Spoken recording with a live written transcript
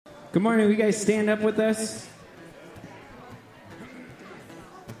Good morning. Will you guys stand up with us?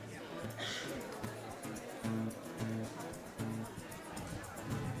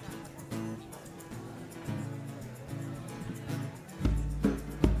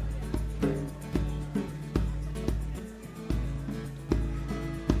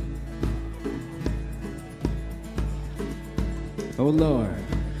 Oh Lord,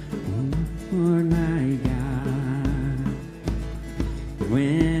 Lord my God,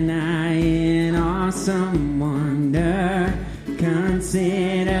 when I in awesome wonder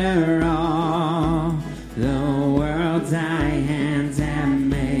consider all the worlds thy hands have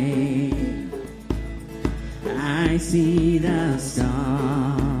made, I see the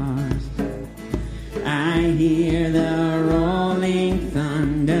stars, I hear the rolling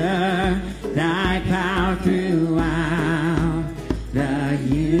thunder, thy power throughout the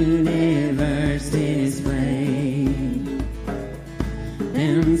universe displayed.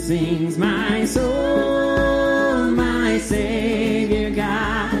 Then sings my soul, my Savior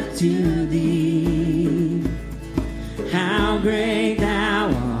God, to thee. How great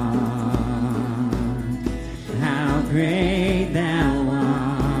thou art, how great thou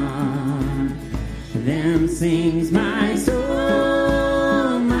art. Then sings my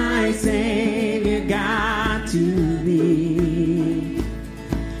soul, my Savior God, to thee.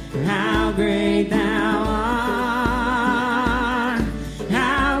 How great thou art,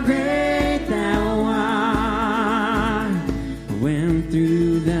 how great thou art. When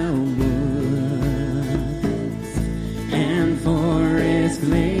through the woods and forest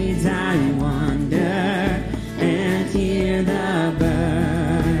glades I wander and hear the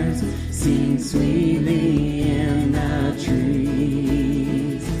birds sing sweetly in the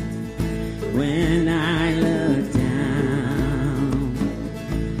trees. When I look down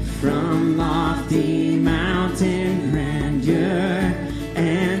from lofty mountain grandeur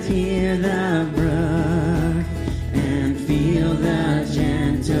and hear the brook and feel the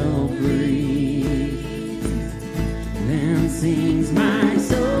gentle breeze, then sings my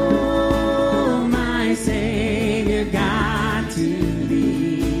soul, my Savior God, to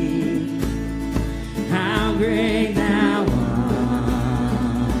thee. How great thou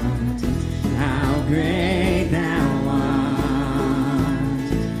art, how great thou art.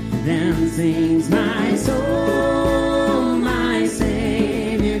 Then sings my soul, my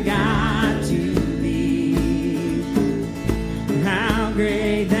Savior God, to thee. How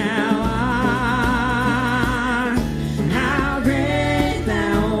great thou art, how great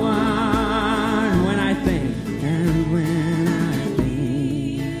thou art. When I think, and when I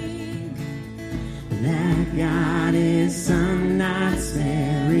think that God his Son not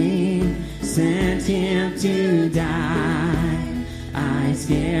sparing sent him to die, I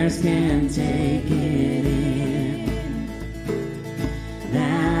scarce can take it in,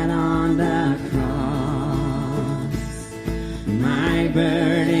 that on the cross, my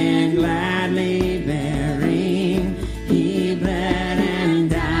burden gladly bearing, he bled and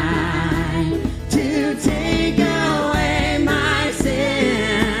died to take away my sin.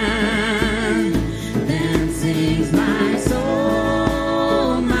 Then sings my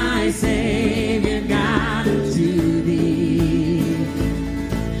soul, my Savior God, to thee.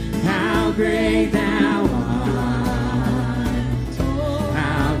 How great thou art,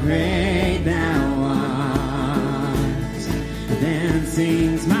 how great thou art. Then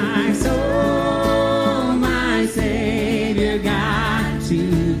sings my soul, my Savior God,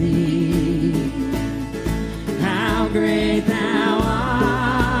 to thee. How great thou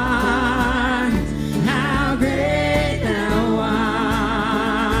art, how great thou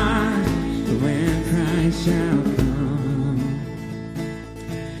art. When Christ shall come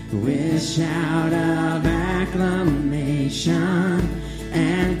with shout of acclamation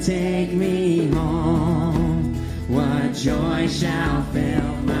and take me home, what joy shall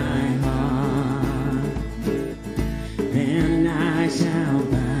fill my heart. Then I shall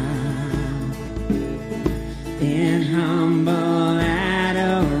bow in humble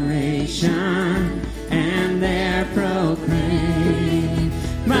adoration and there proclaim,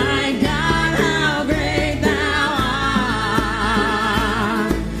 my God, how great thou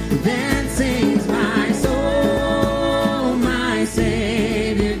art. Then sings my soul, my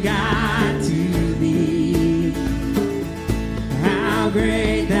Savior God, to thee. How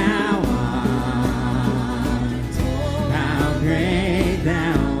great thou art, how great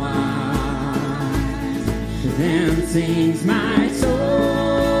thou art. Then sings my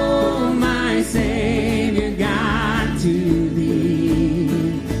soul, my Savior God, to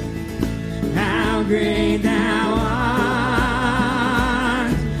thee. How great thou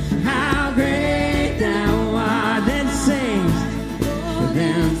art, how great thou art. Then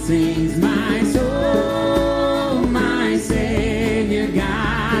sings sings my soul, my Savior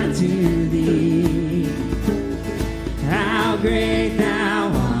God, to thee. How great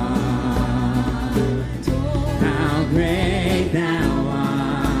thou art, how great thou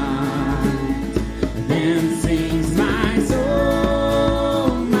art. Then sings my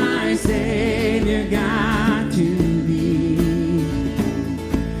soul, my Savior God, to thee.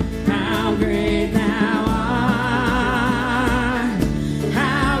 How great thou art,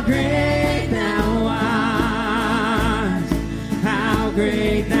 how great thou art, how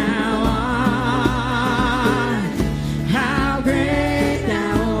great thou art, how great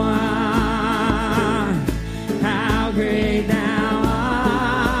thou art, how great thou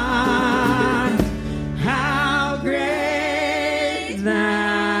art, how great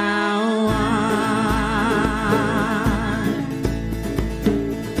thou art.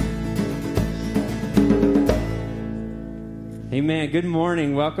 Amen. Good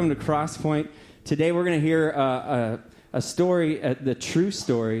morning. Welcome to Crosspoint. Today we're going to hear a story, the true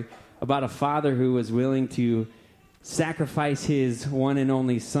story, about a father who was willing to sacrifice his one and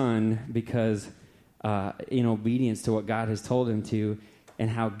only son because in obedience to what God has told him to, and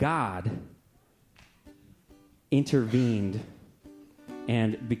how God intervened.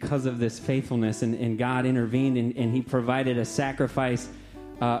 And because of this faithfulness, and God intervened, and he provided a sacrifice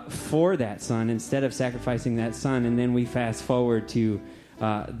for that son instead of sacrificing that son. And then we fast forward to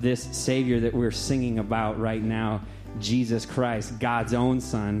this Savior that we're singing about right now, Jesus Christ, God's own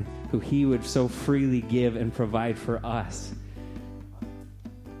son, who he would so freely give and provide for us.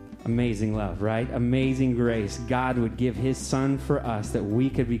 Amazing love, right? Amazing grace. God would give his son for us that we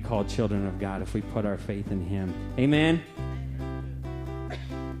could be called children of God if we put our faith in him. Amen?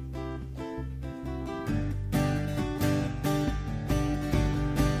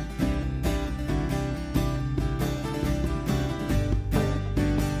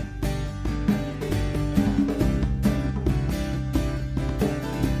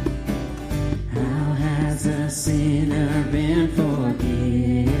 How has a sinner been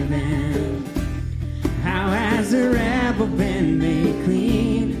forgiven? How has a rebel been made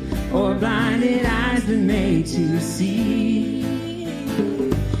clean? Or blinded eyes been made to see?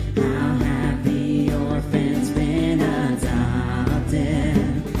 How have the orphans been adopted?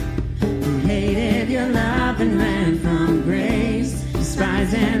 Who hated your love and ran from grace,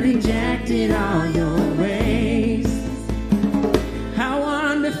 despised and rejected all your ways? How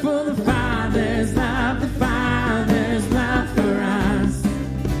wonderful the Father's love for us.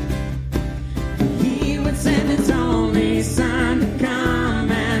 He would send his only Son to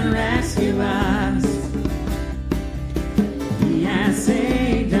come and rescue us. He has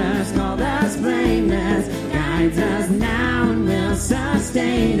saved us, called us blameless, guides us now and will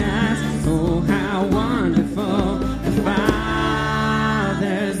sustain us. Oh, how wonderful the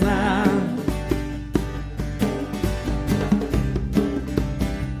Father's love.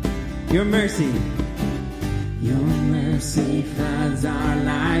 Your mercy floods our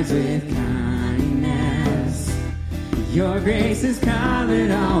lives with kindness. Your grace has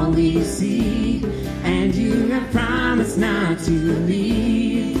covered all we see, and you have promised not to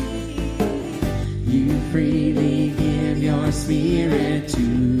leave. You freely give your Spirit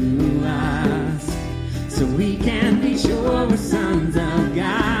to us, so we can be sure we're sons of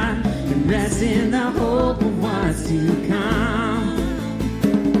God and rest in the hope of what's to come.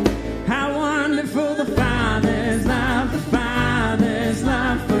 How wonderful the Father's love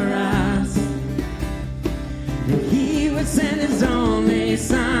for us, that he would send his only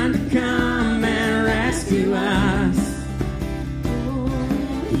Son to come and rescue us.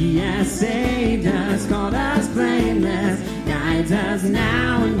 He has saved us, called us blameless, guides us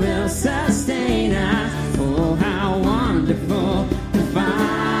now and will sustain us. Oh, how wonderful the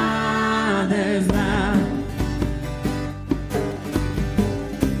Father's love.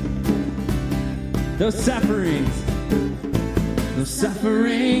 Those sufferings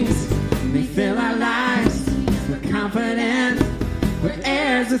may fill our lives. We're confident, we're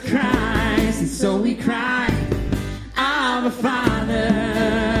heirs of Christ, and so we cry, Abba, Father.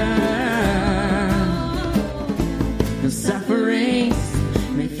 Those sufferings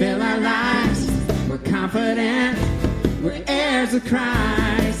may fill our lives. We're confident, we're heirs of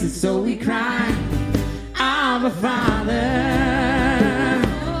Christ, and so we cry, Abba, Father.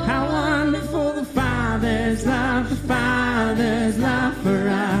 Father's love for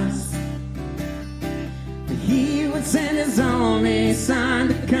us. He would send his only Son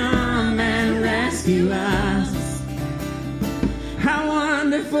to come and rescue us. How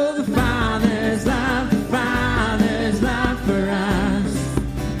wonderful the Father's love for us.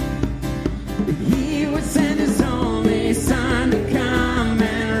 He would send his only Son to come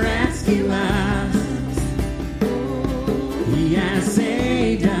and rescue us. He has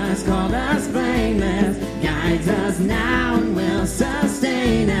saved us, called us blameless, guides us now and will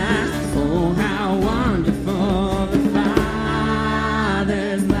sustain us. Oh, how wonderful the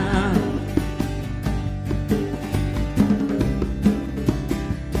Father's love.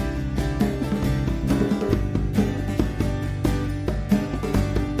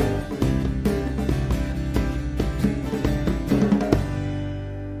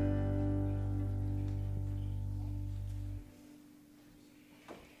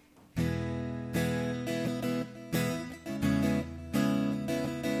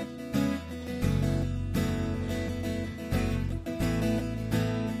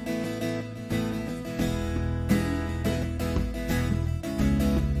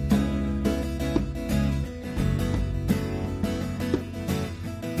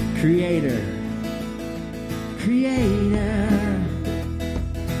 Creator, Creator,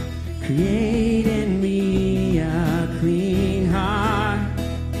 create in me a clean heart.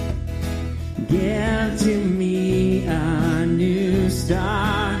 Give to me a new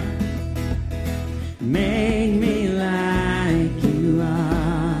start. Make me like you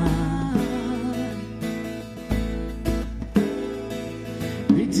are.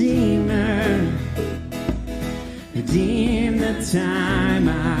 Redeemer, redeem the time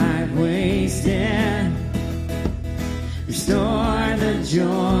I've wasted. Restore the joy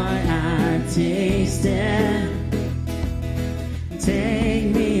I've tasted.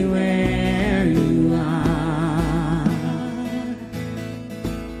 Take me where you are.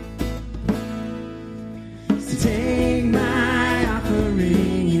 So take my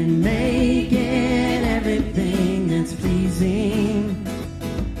offering and make it everything that's pleasing,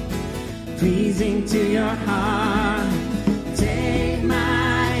 pleasing to your heart. Take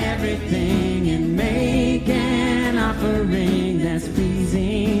my everything and make an offering that's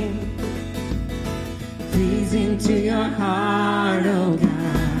pleasing, pleasing to your heart, oh God.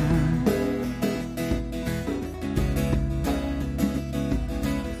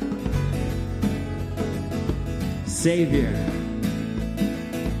 Savior,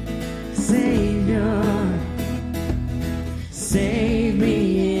 Savior, save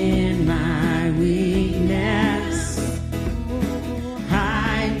me in my weakness.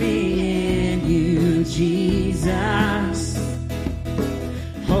 Hide me in you, Jesus.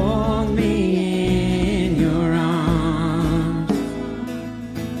 Hold me in your arms.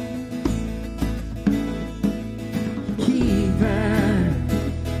 Keeper,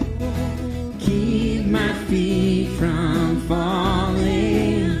 keep my feet from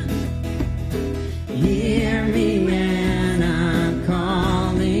falling. Hear me when I'm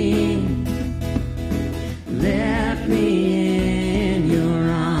calling. Lift me in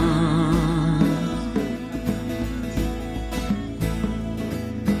your arms.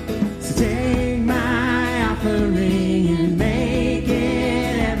 So take my offering and make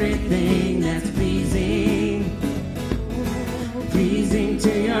it everything that's pleasing, pleasing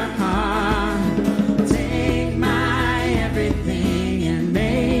to your heart. Take my everything and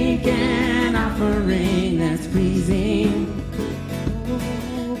make an offering that's pleasing,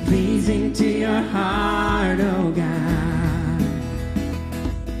 pleasing to your heart, oh God.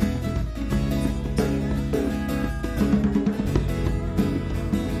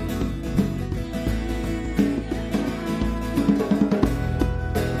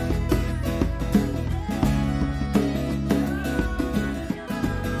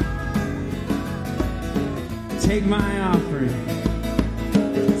 Take my offering.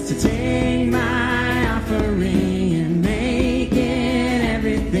 So take my offering and make it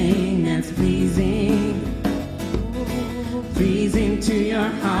everything that's pleasing, pleasing to your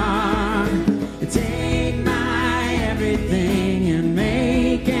heart. Take my everything and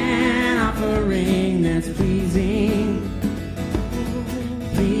make an offering that's pleasing,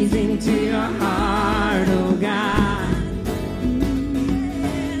 pleasing to your heart, oh God.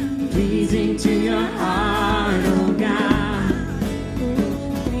 Pleasing to your heart, oh God.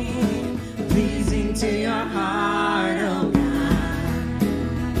 Pleasing to your heart, oh God.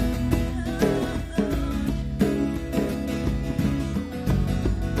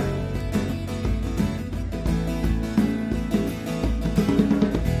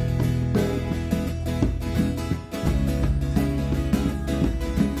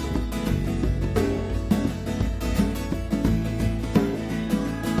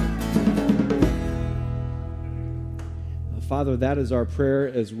 Father, that is our prayer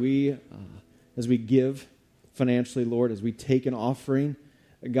as we give financially, Lord, as we take an offering.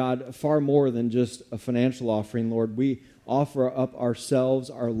 God, far more than just a financial offering, Lord, we offer up ourselves,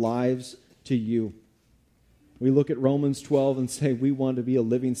 our lives to you. We look at Romans 12 and say we want to be a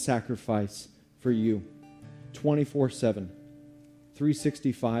living sacrifice for you, 24/7,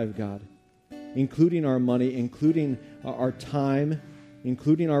 365, God, including our money, including our time,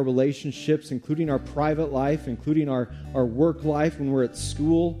 including our relationships, including our private life, including our work life when we're at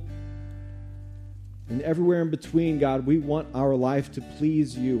school, and everywhere in between. God, we want our life to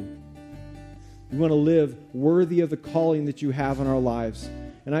please you. We want to live worthy of the calling that you have in our lives.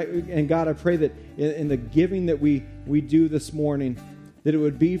 And God, I pray that in the giving that we do this morning, that it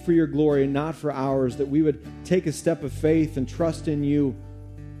would be for your glory and not for ours, that we would take a step of faith and trust in you.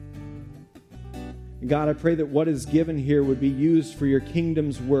 And God, I pray that what is given here would be used for your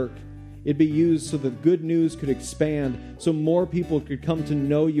kingdom's work. It'd be used so the good news could expand, so more people could come to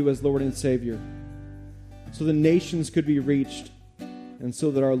know you as Lord and Savior, so the nations could be reached, and so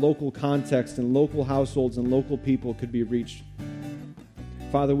that our local context and local households and local people could be reached.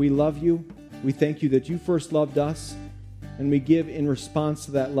 Father, we love you. We thank you that you first loved us, and we give in response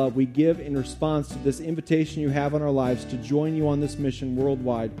to that love. We give in response to this invitation you have on our lives to join you on this mission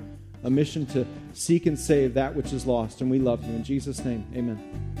worldwide, a mission to seek and save that which is lost. And we love you. In Jesus' name, amen.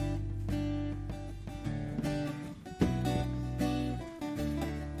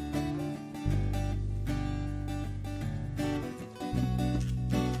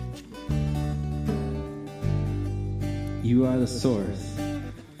 You are the source.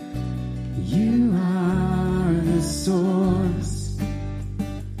 You are the source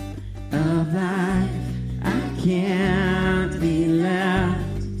of life. I can't be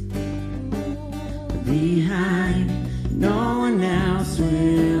left behind. No one else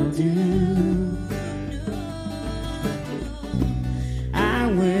will do.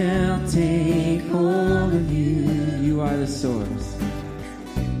 I will take hold of you. You are the source.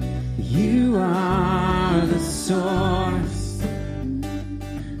 You are the source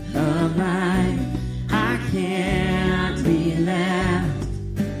of life. I can't be left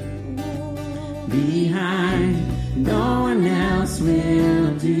behind. No one else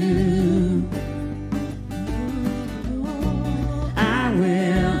will do. I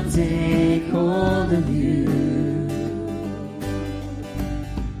will take hold of you.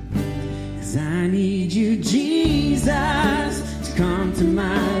 'Cause I need you, Jesus, to come to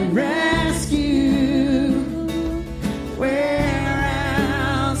my rescue. Where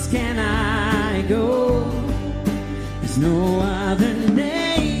else can I go? There's no other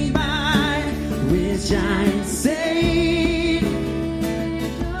name by which I'm saved.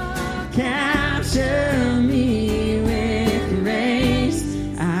 Capture me with grace.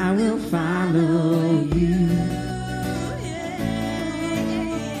 I will follow you.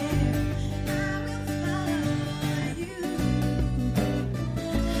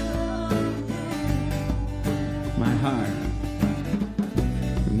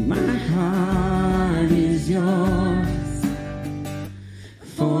 My heart is yours.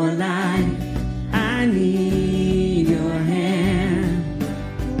 For life, I need your hand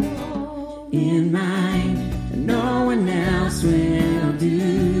in mine. No one else will do.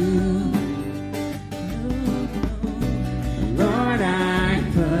 Lord, I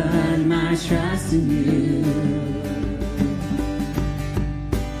put my trust in you.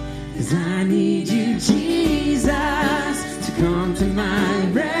 'Cause I need you, Jesus, to come to my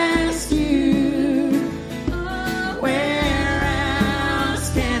rescue. Where else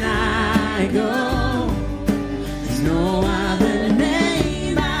can I go? There's no other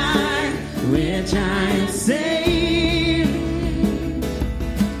name by which I'm saved.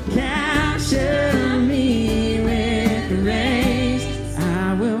 Capture me with grace.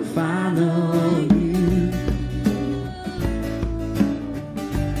 I will follow you.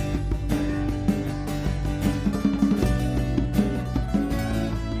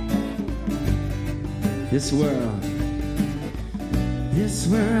 This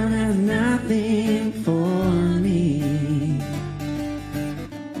world has nothing for me.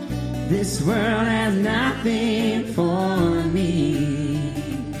 This world has nothing for me.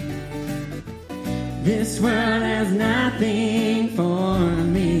 This world has nothing for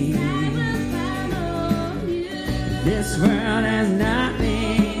me. This world has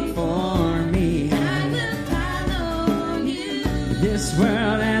nothing for me. This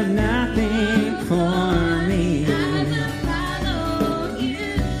world has nothing for me.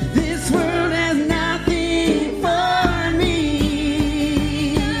 This world has nothing for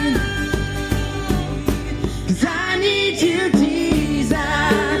me. 'Cause I need you,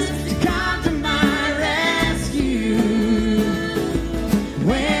 Jesus, to come to my rescue.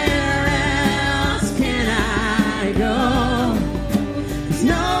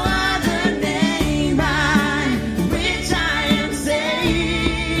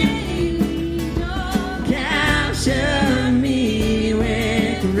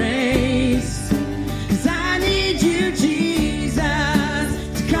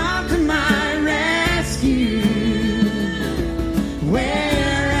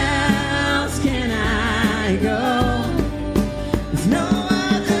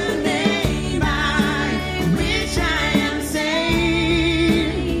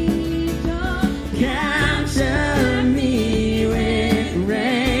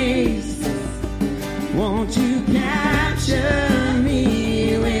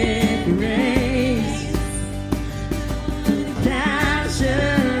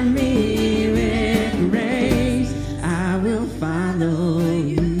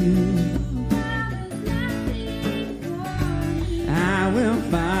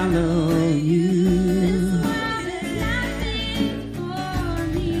 follow you.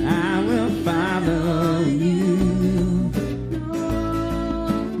 I will follow you.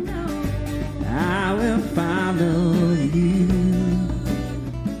 I will follow you.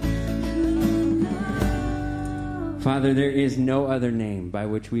 Father, there is no other name by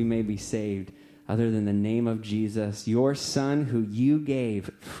which we may be saved other than the name of Jesus, your Son, who you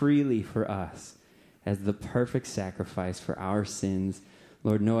gave freely for us as the perfect sacrifice for our sins.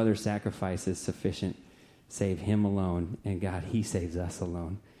 Lord, no other sacrifice is sufficient save him alone. And God, he saves us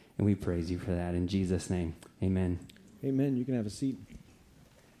alone. And we praise you for that. In Jesus' name, amen. Amen. You can have a seat.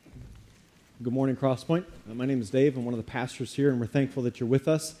 Good morning, Crosspoint. My name is Dave. I'm one of the pastors here, and we're thankful that you're with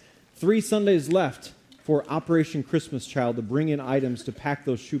us. 3 Sundays left for Operation Christmas Child to bring in items to pack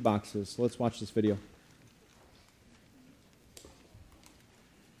those shoe boxes. So let's watch this video.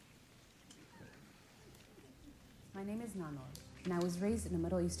 My name is Nanor, and I was raised in a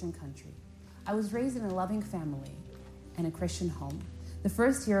Middle Eastern country. I was raised in a loving family and a Christian home. The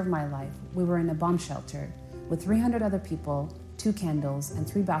first year of my life, we were in a bomb shelter with 300 other people, 2 candles, and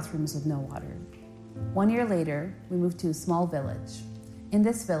 3 bathrooms with no water. 1 year later, we moved to a small village. In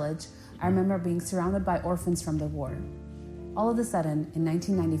this village, I remember being surrounded by orphans from the war. All of a sudden, in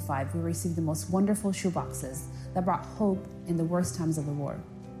 1995, we received the most wonderful shoeboxes that brought hope in the worst times of the war.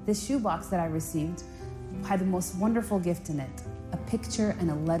 This shoebox that I received had the most wonderful gift in it, a picture and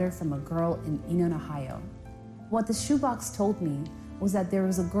a letter from a girl in Enon, Ohio. What the shoebox told me was that there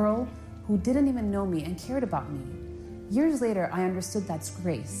was a girl who didn't even know me and cared about me. Years later, I understood that's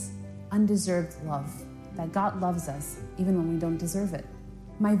grace, undeserved love, that God loves us even when we don't deserve it.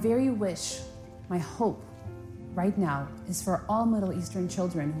 My very wish, my hope right now is for all Middle Eastern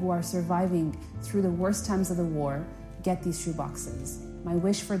children who are surviving through the worst times of the war, get these shoeboxes. My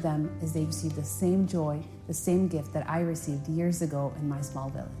wish for them is they receive the same joy, the same gift that I received years ago in my small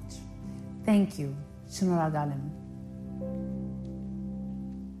village. Thank you. Shunara Galem.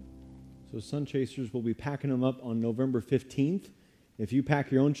 So Sun Chasers will be packing them up on November 15th. If you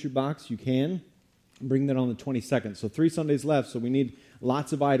pack your own shoebox, you can. Bring that on the 22nd. So 3 Sundays left, so we need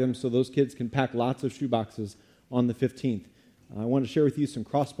lots of items so those kids can pack lots of shoeboxes on the 15th. I want to share with you some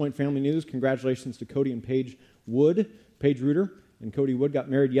Crosspoint family news. Congratulations to Cody and Paige Wood. Paige Reuter and Cody Wood got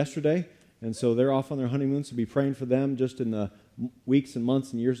married yesterday, and so they're off on their honeymoon, so be praying for them just in the weeks and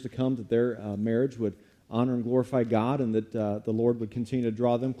months and years to come that their marriage would honor and glorify God and that the Lord would continue to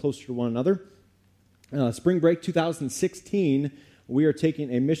draw them closer to one another. Spring break 2016, we are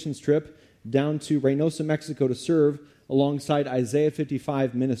taking a missions trip down to Reynosa, Mexico to serve alongside Isaiah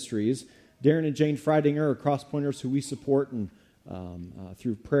 55 Ministries. Darren and Jane Freidinger are Crosspointers who we support and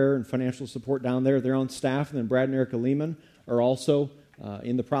through prayer and financial support down there. They're on staff, and then Brad and Erica Lehman are also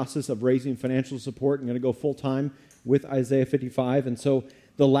in the process of raising financial support and going to go full-time with Isaiah 55. And so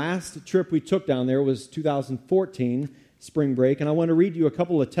the last trip we took down there was 2014, spring break, and I want to read you a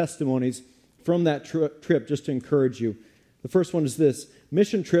couple of testimonies from that trip just to encourage you. The first one is this: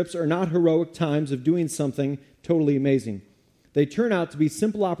 mission trips are not heroic times of doing something totally amazing. They turn out to be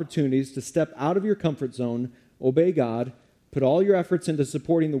simple opportunities to step out of your comfort zone, obey God, put all your efforts into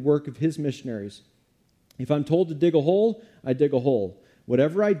supporting the work of His missionaries. If I'm told to dig a hole, I dig a hole.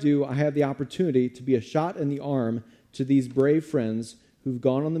 Whatever I do, I have the opportunity to be a shot in the arm to these brave friends who've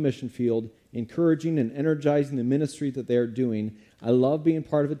gone on the mission field, encouraging and energizing the ministry that they are doing. I love being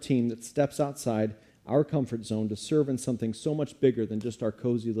part of a team that steps outside our comfort zone to serve in something so much bigger than just our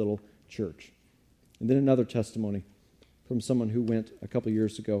cozy little church. And then another testimony from someone who went a couple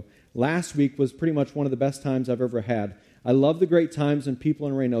years ago. Last week was pretty much one of the best times I've ever had. I love the great times and people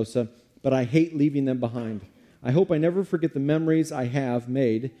in Reynosa, but I hate leaving them behind. I hope I never forget the memories I have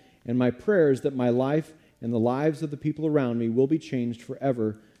made, and my prayer is that my life and the lives of the people around me will be changed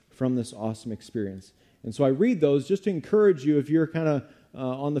forever from this awesome experience. And so I read those just to encourage you if you're kind of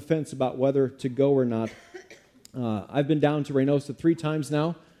on the fence about whether to go or not. I've been down to Reynosa 3 times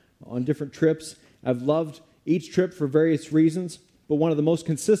now on different trips. I've loved each trip for various reasons, but one of the most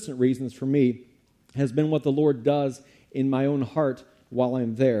consistent reasons for me has been what the Lord does in my own heart while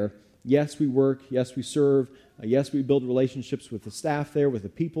I'm there. Yes, we work. Yes, we serve. Yes, we build relationships with the staff there, with the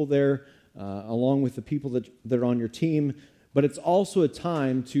people there, along with the people that are on your team. But it's also a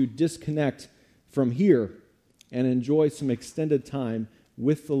time to disconnect from here and enjoy some extended time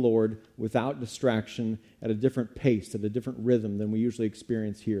with the Lord without distraction, at a different pace, at a different rhythm than we usually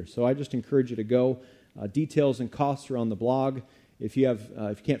experience here. So I just encourage you to go. Details and costs are on the blog. If you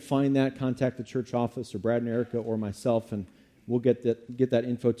can't find that, contact the church office or Brad and Erica or myself, and we'll get that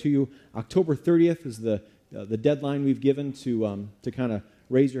info to you. October 30th is the deadline we've given to kind of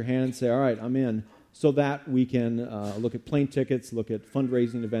raise your hand and say, all right, I'm in. so that we can look at plane tickets, look at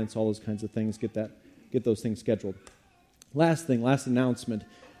fundraising events, all those kinds of things, get those things scheduled. Last announcement.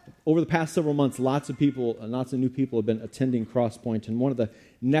 Over the past several months, lots of new people have been attending Crosspoint, and one of the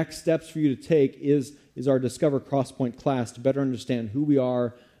next steps for you to take is our Discover Crosspoint class to better understand who we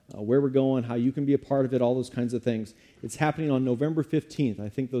are, where we're going, how you can be a part of it, all those kinds of things. It's happening on November 15th. I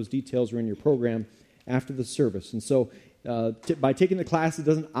think those details are in your program after the service. And so by taking the class, it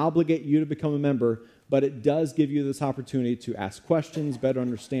doesn't obligate you to become a member, but it does give you this opportunity to ask questions, better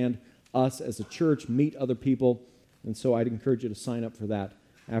understand us as a church, meet other people. And so I'd encourage you to sign up for that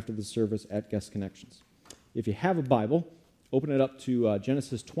after the service at Guest Connections. If you have a Bible, open it up to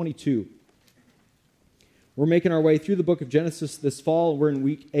Genesis 22. We're making our way through the book of Genesis this fall. We're in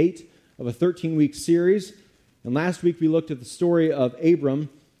week 8 of a 13-week series. And last week we looked at the story of Abram,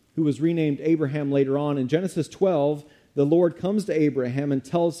 who was renamed Abraham later on. In Genesis 12, the Lord comes to Abraham and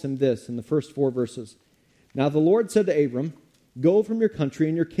tells him this in the first 4 verses. Now the Lord said to Abram, "Go from your country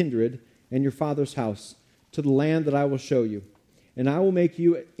and your kindred and your father's house to the land that I will show you. And I will make of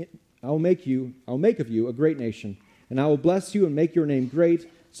you a great nation, and I will bless you and make your name great,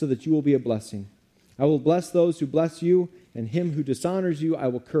 so that you will be a blessing. I will bless those who bless you, and him who dishonors you I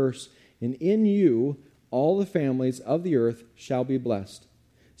will curse, and in you all the families of the earth shall be blessed."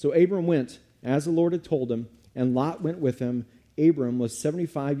 So Abram went, as the Lord had told him, and Lot went with him. Abram was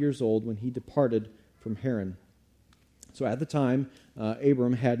 75 years old when he departed from Haran. So at the time,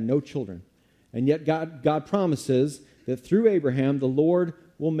 Abram had no children. And yet God promises that through Abraham, the Lord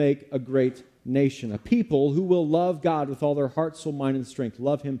will make a great nation, a people who will love God with all their heart, soul, mind, and strength,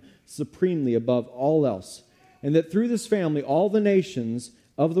 love him supremely above all else, and that through this family, all the nations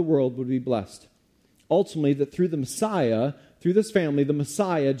of the world would be blessed. Ultimately, that through the Messiah, through this family, the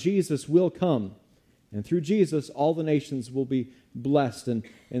Messiah, Jesus, will come. And through Jesus, all the nations will be blessed, and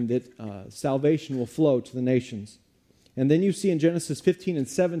that salvation will flow to the nations. And then you see in Genesis 15 and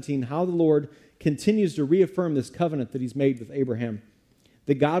 17 how the Lord continues to reaffirm this covenant that he's made with Abraham.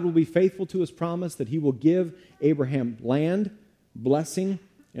 That God will be faithful to his promise, that he will give Abraham land, blessing,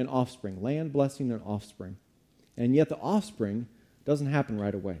 and offspring. Land, blessing, and offspring. And yet the offspring doesn't happen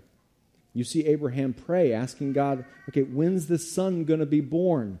right away. You see Abraham pray, asking God, okay, when's this son going to be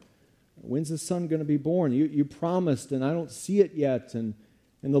born? When's this son going to be born? You promised, and I don't see it yet. And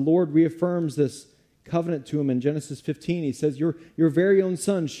the Lord reaffirms this covenant to him in Genesis 15. He says, your very own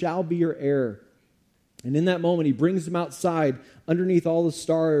son shall be your heir. And in that moment, he brings him outside underneath all the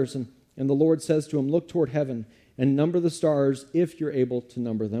stars, and the Lord says to him, "Look toward heaven and number the stars if you're able to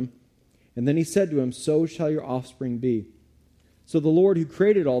number them." And then he said to him, "So shall your offspring be." So the Lord who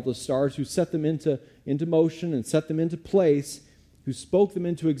created all the stars, who set them into motion and set them into place, who spoke them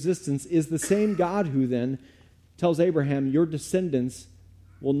into existence, is the same God who then tells Abraham, "Your descendants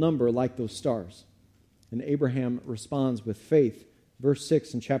will number like those stars." And Abraham responds with faith. Verse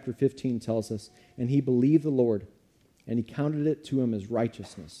 6 in chapter 15 tells us, "And he believed the Lord, and he counted it to him as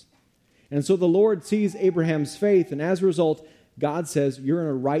righteousness." And so the Lord sees Abraham's faith, and as a result, God says, "You're in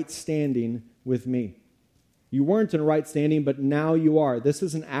a right standing with me." You weren't in a right standing, but now you are. This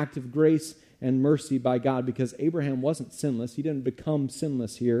is an act of grace and mercy by God, because Abraham wasn't sinless. He didn't become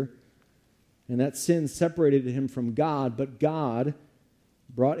sinless here. And that sin separated him from God, but God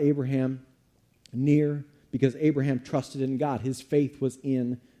brought Abraham near because Abraham trusted in God. His faith was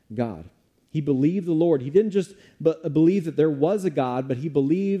in God. He believed the Lord. He didn't just believe that there was a God, but he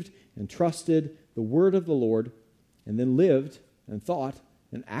believed and trusted the word of the Lord, and then lived and thought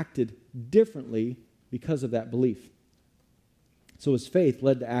and acted differently because of that belief. So his faith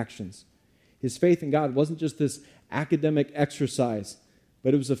led to actions. His faith in God wasn't just this academic exercise,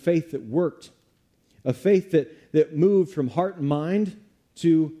 but it was a faith that worked. A faith that moved from heart and mind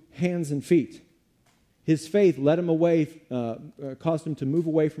to hands and feet. His faith led him away, caused him to move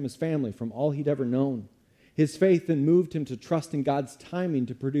away from his family, from all he'd ever known. His faith then moved him to trust in God's timing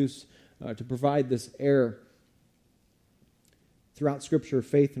to provide this heir. Throughout Scripture,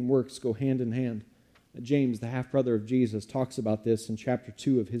 faith and works go hand in hand. James, the half-brother of Jesus, talks about this in chapter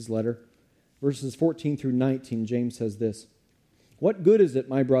 2 of his letter. Verses 14 through 19, James says this: "What good is it,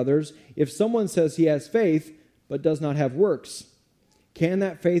 my brothers, if someone says he has faith but does not have works? Can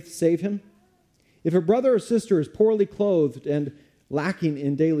that faith save him? If a brother or sister is poorly clothed and lacking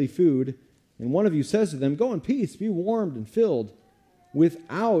in daily food, and one of you says to them, 'Go in peace, be warmed and filled,'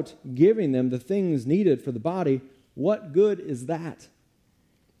 without giving them the things needed for the body, what good is that?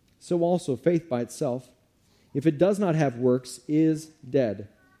 So also faith by itself, if it does not have works, is dead.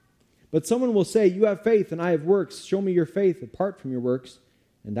 But someone will say, 'You have faith and I have works. Show me your faith apart from your works,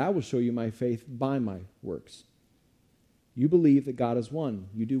 and I will show you my faith by my works.' You believe that God is one.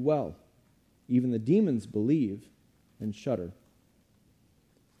 You do well. Even the demons believe and shudder.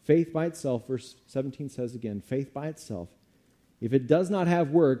 Faith by itself, verse 17 says again, faith by itself, if it does not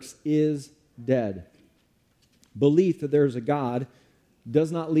have works, is dead. Belief that there is a God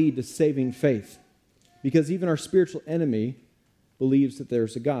does not lead to saving faith, because even our spiritual enemy believes that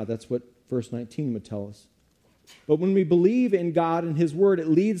there's a God. That's what verse 19 would tell us. But when we believe in God and His Word, it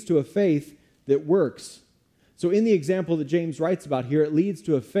leads to a faith that works. So in the example that James writes about here, it leads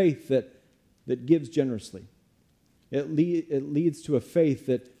to a faith that gives generously. It leads to a faith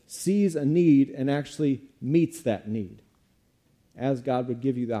that sees a need and actually meets that need, as God would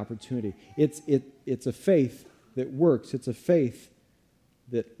give you the opportunity. It's a faith that works. It's a faith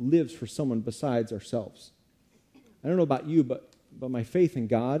that lives for someone besides ourselves. I don't know about you, but my faith in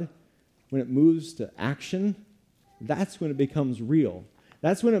God, when it moves to action, that's when it becomes real.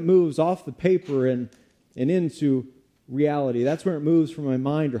 That's when it moves off the paper and into reality. That's when it moves from my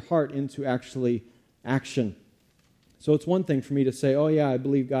mind or heart into actually action. So it's one thing for me to say, oh yeah, I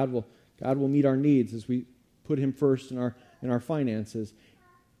believe God will meet our needs as we put Him first in our finances,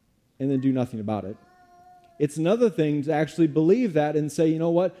 and then do nothing about it. It's another thing to actually believe that and say, you know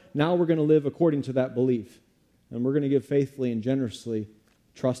what, now we're going to live according to that belief. And we're going to give faithfully and generously,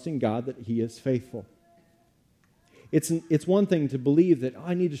 trusting God that He is faithful. It's one thing to believe that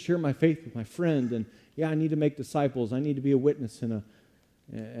I need to share my faith with my friend, and yeah, I need to make disciples. I need to be a witness and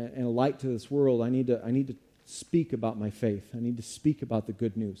a light to this world. I need to speak about my faith. I need to speak about the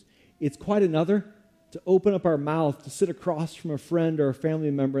good news. It's quite another to open up our mouth, to sit across from a friend or a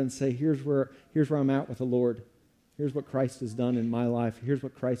family member and say, here's where I'm at with the Lord. Here's what Christ has done in my life. Here's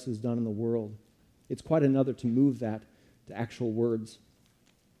what Christ has done in the world. It's quite another to move that to actual words.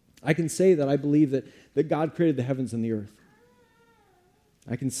 I can say that I believe that God created the heavens and the earth.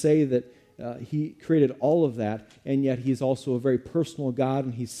 I can say that He created all of that, and yet He's also a very personal God,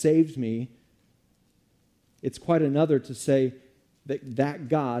 and He saved me. It's quite another to say that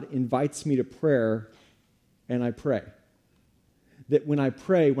God invites me to prayer, and I pray. That when I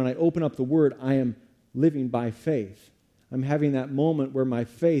pray, when I open up the Word, I am living by faith. I'm having that moment where my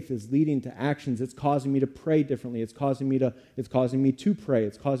faith is leading to actions. It's causing me to pray differently. It's causing me to pray.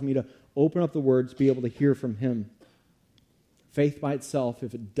 It's causing me to open up the Word to be able to hear from Him. Faith by itself,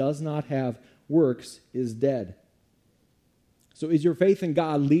 if it does not have works, is dead. So is your faith in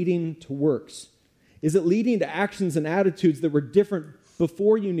God leading to works? Is it leading to actions and attitudes that were different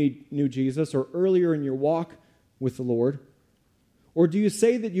before you knew Jesus or earlier in your walk with the Lord? Or do you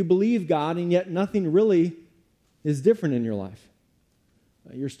say that you believe God and yet nothing really is different in your life?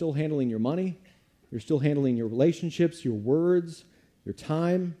 You're still handling your money. You're still handling your relationships, your words, your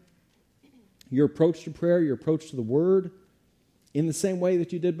time, your approach to prayer, your approach to the Word in the same way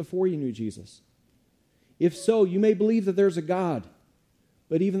that you did before you knew Jesus. If so, you may believe that there's a God,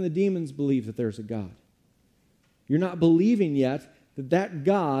 but even the demons believe that there's a God. You're not believing yet that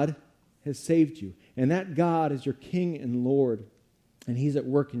God has saved you, and that God is your King and Lord, and He's at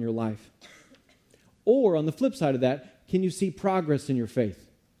work in your life. Or, on the flip side of that, can you see progress in your faith?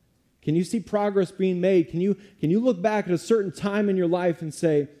 Can you see progress being made? Can you look back at a certain time in your life and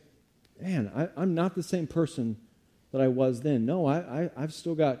say, man, I'm not the same person that I was then. No, I've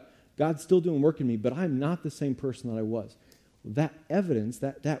still got, God's still doing work in me, but I'm not the same person that I was. That evidence,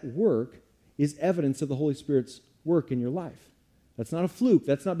 that work, is evidence of the Holy Spirit's work in your life. That's not a fluke.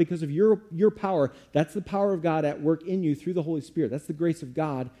 That's not because of your power. That's the power of God at work in you through the Holy Spirit. That's the grace of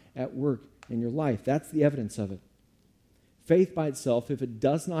God at work in your life. That's the evidence of it. Faith by itself, if it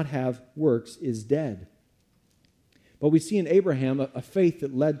does not have works, is dead. But we see in Abraham a faith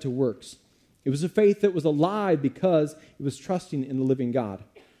that led to works. It was a faith that was alive because it was trusting in the living God.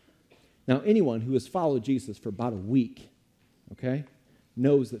 Now, anyone who has followed Jesus for about a week, okay,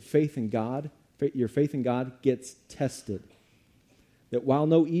 knows that faith in God, your faith in God gets tested. That while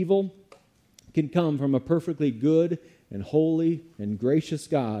no evil can come from a perfectly good and holy and gracious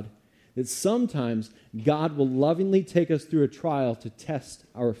God, that sometimes God will lovingly take us through a trial to test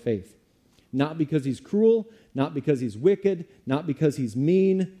our faith. Not because He's cruel, not because He's wicked, not because He's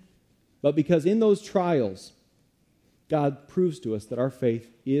mean, but because in those trials, God proves to us that our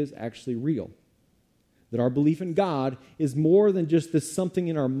faith is actually real. That our belief in God is more than just this something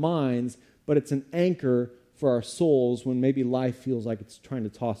in our minds, but it's an anchor for our souls when maybe life feels like it's trying to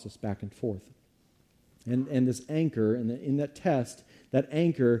toss us back and forth. And this anchor, and in that test, that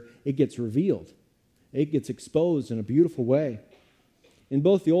anchor, it gets revealed. It gets exposed in a beautiful way. In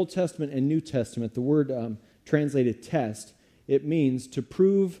both the Old Testament and New Testament, the word translated test, it means to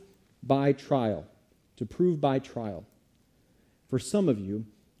prove by trial. To prove by trial. For some of you,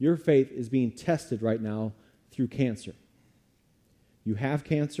 your faith is being tested right now through cancer. You have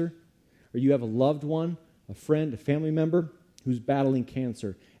cancer, or you have a loved one, a friend, a family member who's battling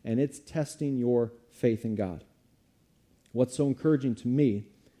cancer, and it's testing your faith in God. What's so encouraging to me,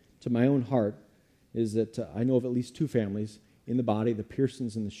 to my own heart, is that I know of at least two families in the body, the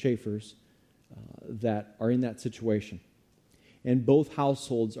Pearsons and the Schaefers, that are in that situation. And both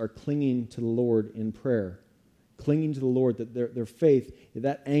households are clinging to the Lord in prayer, clinging to the Lord, that their faith,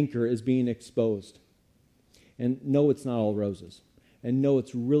 that anchor is being exposed. And no, it's not all roses. And no,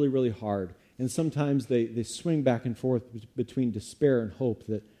 it's really, really hard. And sometimes they swing back and forth between despair and hope,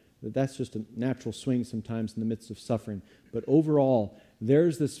 that's just a natural swing sometimes in the midst of suffering. But overall,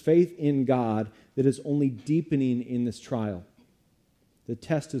 there's this faith in God that is only deepening in this trial. The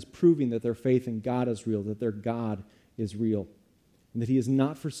test is proving that their faith in God is real, that their God is real, and that He has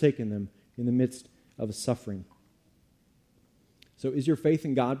not forsaken them in the midst of a suffering. So is your faith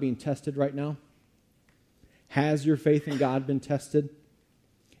in God being tested right now? Has your faith in God been tested?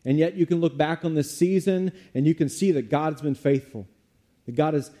 And yet you can look back on this season and you can see that God's been faithful, that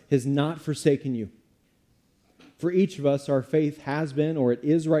God has not forsaken you. For each of us, our faith has been, or it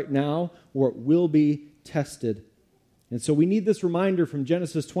is right now, or it will be tested. And so we need this reminder from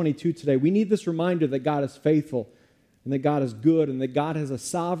Genesis 22 today. We need this reminder that God is faithful and that God is good and that God has a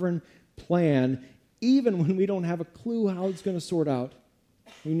sovereign plan, even when we don't have a clue how it's going to sort out.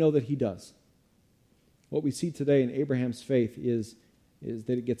 We know that He does. What we see today in Abraham's faith is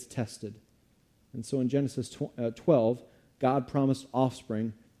that it gets tested. And so in Genesis 12, God promised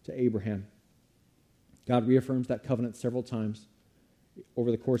offspring to Abraham. God reaffirms that covenant several times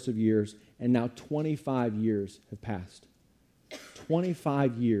over the course of years, and now 25 years have passed.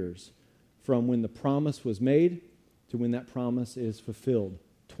 25 years from when the promise was made to when that promise is fulfilled.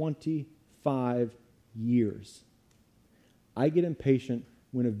 25 years. I get impatient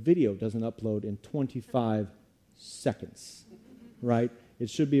when a video doesn't upload in 25 seconds, right? It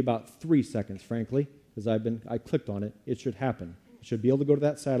should be about 3 seconds, frankly, because I clicked on it. It should happen. It should be able to go to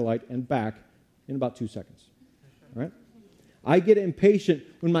that satellite and back in about 2 seconds, right? I get impatient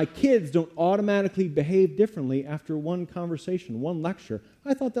when my kids don't automatically behave differently after one conversation, one lecture.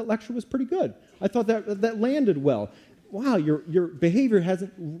 I thought that lecture was pretty good. I thought that landed well. Wow, your behavior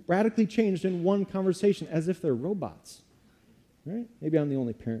hasn't radically changed in one conversation, as if they're robots, right? Maybe I'm the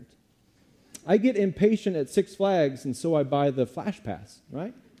only parent. I get impatient at Six Flags, and so I buy the Flash Pass,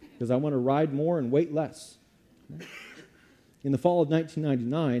 right? Because I want to ride more and wait less. Right? In the fall of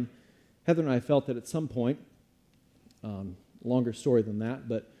 1999, Heather and I felt that at some point, longer story than that,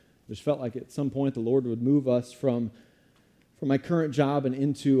 but just felt like at some point the Lord would move us from my current job and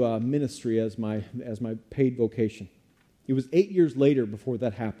into ministry as my paid vocation. It was 8 years later before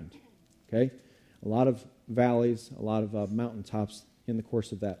that happened. Okay, a lot of valleys, a lot of mountaintops in the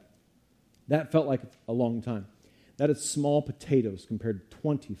course of that. That felt like a long time. That is small potatoes compared to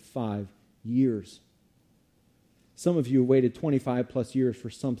 25 years. Some of you waited 25 plus years for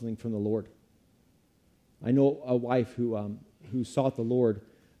something from the Lord. I know a wife who sought the Lord,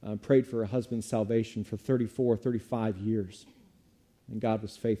 prayed for her husband's salvation for 34, 35 years, and God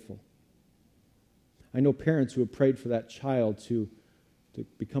was faithful. I know parents who have prayed for that child to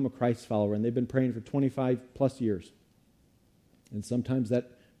become a Christ follower, and they've been praying for 25 plus years. And sometimes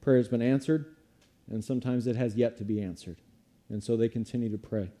that prayer has been answered, and sometimes it has yet to be answered. And so they continue to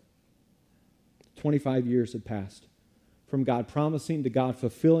pray. 25 years had passed. From God promising to God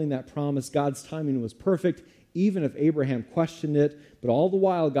fulfilling that promise, God's timing was perfect, even if Abraham questioned it. But all the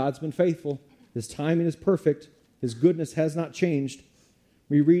while, God's been faithful. His timing is perfect. His goodness has not changed.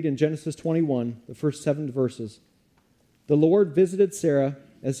 We read in Genesis 21, the first 7 verses, "The Lord visited Sarah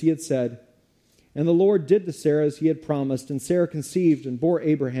as He had said, and the Lord did to Sarah as He had promised, and Sarah conceived and bore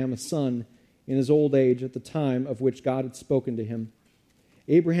Abraham a son in his old age at the time of which God had spoken to him.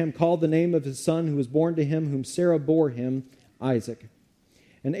 Abraham called the name of his son who was born to him, whom Sarah bore him, Isaac.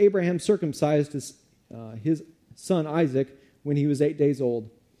 And Abraham circumcised his son Isaac when he was 8 days old,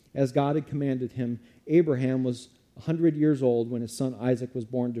 as God had commanded him. Abraham was 100 years old when his son Isaac was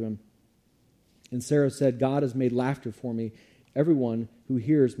born to him. And Sarah said, God has made laughter for me. Everyone who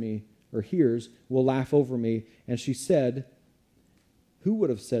hears me or hears will laugh over me. And she said, who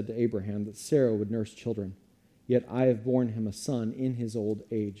would have said to Abraham that Sarah would nurse children? Yet I have borne him a son in his old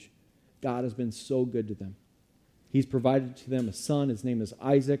age. God has been so good to them. He's provided to them a son. His name is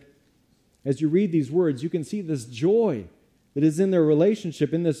Isaac. As you read these words, you can see this joy that is in their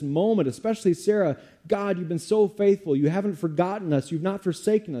relationship in this moment, especially Sarah. God, you've been so faithful. You haven't forgotten us. You've not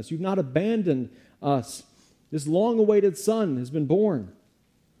forsaken us. You've not abandoned us. This long-awaited son has been born.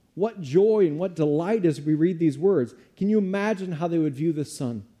 What joy and what delight as we read these words. Can you imagine how they would view this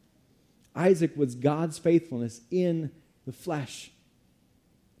son? Isaac was God's faithfulness in the flesh.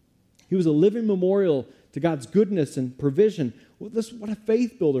 He was a living memorial to God's goodness and provision. What a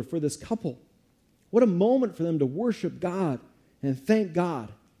faith builder for this couple. What a moment for them to worship God and thank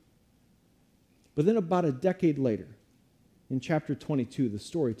God. But then about a decade later, in chapter 22, the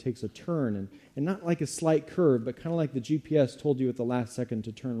story takes a turn, and not like a slight curve, but kind of like the GPS told you at the last second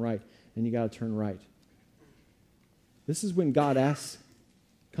to turn right, and you got to turn right. This is when God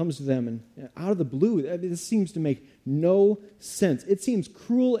comes to them, and out of the blue, this seems to make no sense. It seems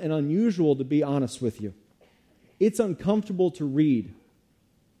cruel and unusual, to be honest with you. It's uncomfortable to read,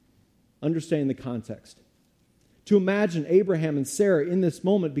 understanding the context. To imagine Abraham and Sarah in this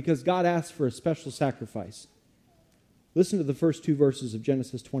moment because God asked for a special sacrifice. Listen to the first 2 verses of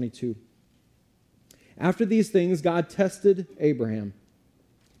Genesis 22. After these things, God tested Abraham.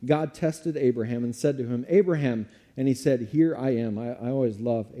 God tested Abraham and said to him, Abraham, and he said, here I am. I always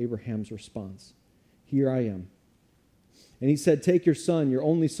love Abraham's response. Here I am. And he said, take your son, your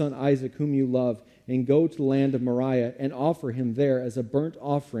only son Isaac, whom you love, and go to the land of Moriah and offer him there as a burnt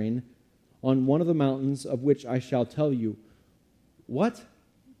offering on one of the mountains of which I shall tell you. What?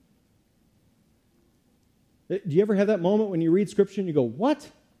 Do you ever have that moment when you read Scripture and you go, what?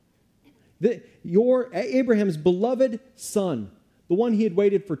 Your Abraham's beloved son, the one he had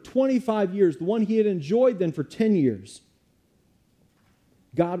waited for 25 years, the one he had enjoyed then for 10 years.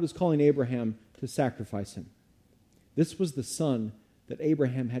 God was calling Abraham to sacrifice him. This was the son that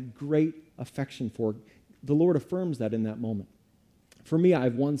Abraham had great affection for. The Lord affirms that in that moment. For me, I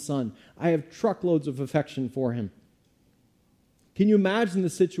have one son. I have truckloads of affection for him. Can you imagine the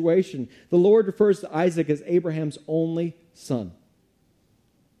situation? The Lord refers to Isaac as Abraham's only son.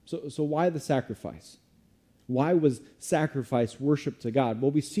 So why the sacrifice? Why was sacrifice worship to God?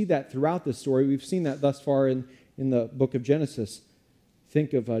 Well, we see that throughout this story. We've seen that thus far in the book of Genesis.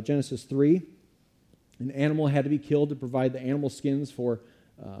 Think of Genesis 3. An animal had to be killed to provide the animal skins for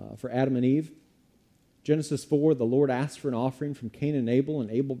Adam and Eve. Genesis 4, the Lord asks for an offering from Cain and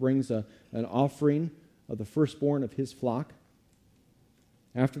Abel brings an offering of the firstborn of his flock.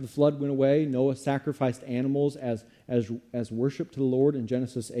 After the flood went away, Noah sacrificed animals as worship to the Lord in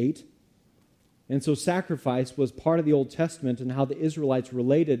Genesis 8. And so sacrifice was part of the Old Testament and how the Israelites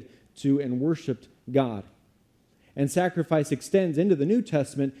related to and worshiped God. And sacrifice extends into the New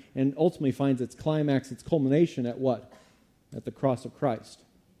Testament and ultimately finds its climax, its culmination at what? At the cross of Christ.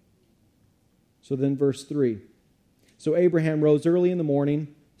 So then verse 3. So Abraham rose early in the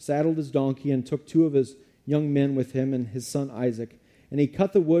morning, saddled his donkey, and took 2 of his young men with him and his son Isaac. And he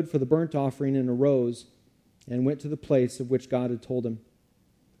cut the wood for the burnt offering and arose and went to the place of which God had told him.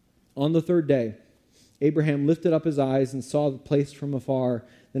 On the 3rd day, Abraham lifted up his eyes and saw the place from afar.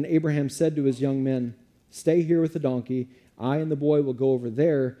 Then Abraham said to his young men, stay here with the donkey. I and the boy will go over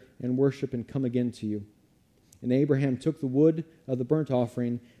there and worship and come again to you. And Abraham took the wood of the burnt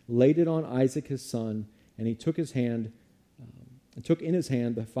offering, laid it on Isaac his son, and he took in his hand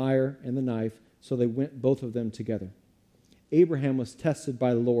the fire and the knife, so they went both of them together. Abraham was tested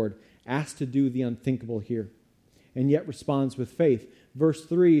by the Lord, asked to do the unthinkable here, and yet responds with faith. Verse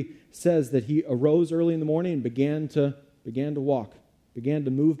 3 says that he arose early in the morning and began to walk, began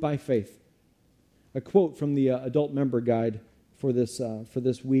to move by faith. A quote from the adult member guide for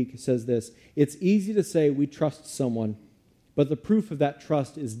this week says this: it's easy to say we trust someone, but the proof of that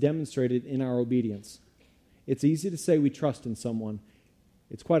trust is demonstrated in our obedience. It's easy to say we trust in someone.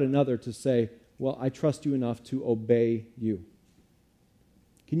 It's quite another to say, well, I trust you enough to obey you.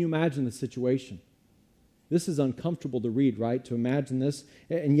 Can you imagine the situation? This is uncomfortable to read, right? To imagine this.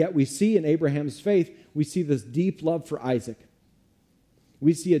 And yet we see in Abraham's faith, we see this deep love for Isaac.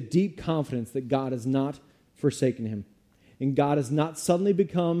 We see a deep confidence that God has not forsaken him. And God has not suddenly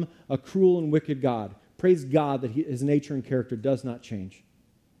become a cruel and wicked God. Praise God that his nature and character does not change.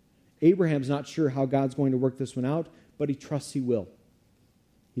 Abraham's not sure how God's going to work this one out, but he trusts he will.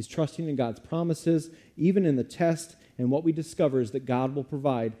 He's trusting in God's promises, even in the test, and what we discover is that God will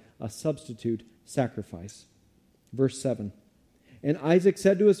provide a substitute sacrifice. Verse 7, and Isaac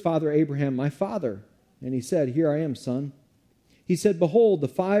said to his father Abraham, my father. And he said, here I am, son. He said, behold, the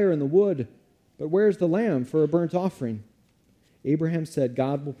fire and the wood, but where is the lamb for a burnt offering? Abraham said,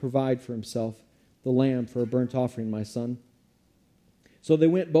 God will provide for himself the lamb for a burnt offering, my son. So they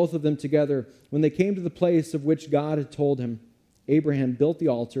went both of them together. When they came to the place of which God had told him, Abraham built the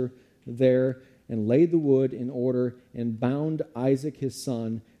altar there and laid the wood in order and bound Isaac his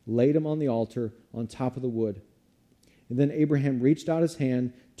son, laid him on the altar on top of the wood. And then Abraham reached out his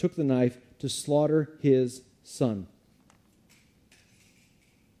hand, took the knife to slaughter his son.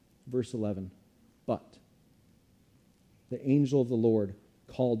 Verse 11, but the angel of the Lord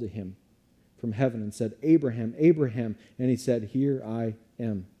called to him from heaven and said, Abraham, Abraham. And he said, here I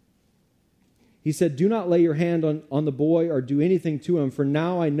am. He said, "Do not lay your hand on the boy or do anything to him, for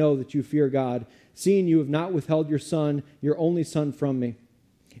now I know that you fear God, seeing you have not withheld your son, your only son, from me."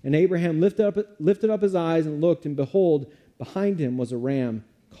 And Abraham lifted up his eyes and looked, and behold, behind him was a ram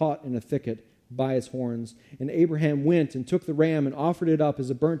caught in a thicket by his horns. And Abraham went and took the ram and offered it up as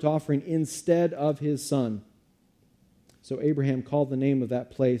a burnt offering instead of his son. So Abraham called the name of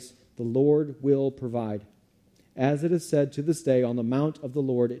that place, "The Lord will provide." As it is said to this day, "On the mount of the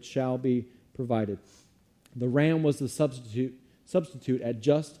Lord it shall be provided." The ram was the substitute at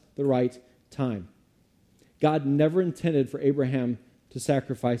just the right time. God never intended for Abraham to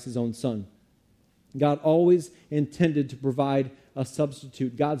sacrifice his own son. God always intended to provide a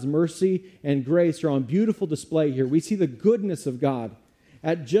substitute. God's mercy and grace are on beautiful display here. We see the goodness of God.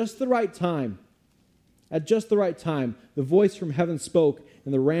 At just the right time, the voice from heaven spoke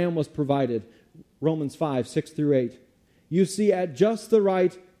and the ram was provided. Romans 5, 6 through 8. You see, at just the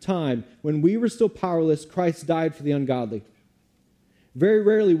right time, when we were still powerless, Christ died for the ungodly. Very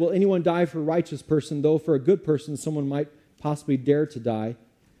rarely will anyone die for a righteous person, though for a good person someone might possibly dare to die.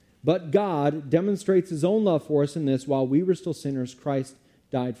 But God demonstrates his own love for us in this: while we were still sinners, Christ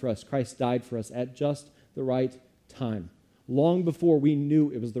died for us. Christ died for us at just the right time. Long before we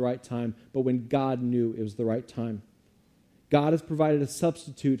knew it was the right time, but when God knew it was the right time. God has provided a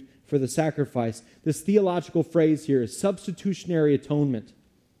substitute for the sacrifice. This theological phrase here is substitutionary atonement.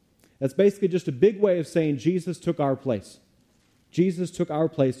 That's basically just a big way of saying Jesus took our place. Jesus took our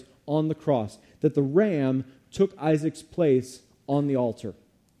place on the cross. That the ram took Isaac's place on the altar.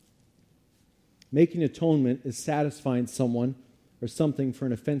 Making atonement is satisfying someone or something for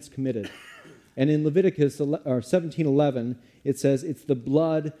an offense committed. And in Leviticus 17:11, it says, it's the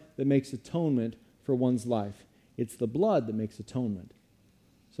blood that makes atonement for one's life. It's the blood that makes atonement.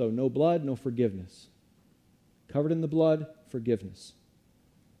 So no blood, no forgiveness. Covered in the blood, forgiveness.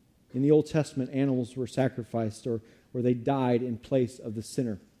 In the Old Testament, animals were sacrificed or they died in place of the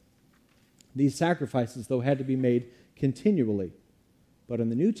sinner. These sacrifices, though, had to be made continually. But in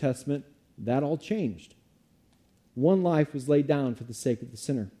the New Testament, that all changed. One life was laid down for the sake of the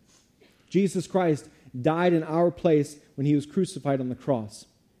sinner. Jesus Christ died in our place when he was crucified on the cross.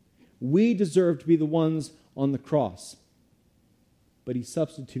 We deserve to be the ones on the cross, but he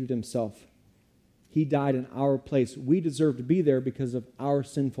substituted himself. He died in our place. We deserve to be there because of our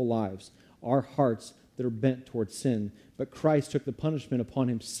sinful lives, our hearts that are bent towards sin. But Christ took the punishment upon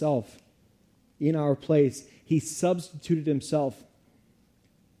himself in our place. He substituted himself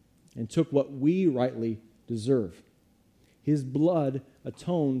and took what we rightly deserve. His blood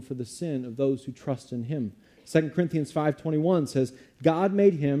atoned for the sin of those who trust in him. 2 Corinthians 5:21 says, God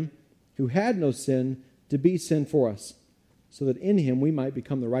made him who had no sin to be sin for us, so that in him we might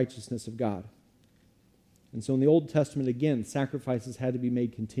become the righteousness of God. And so in the Old Testament, again, sacrifices had to be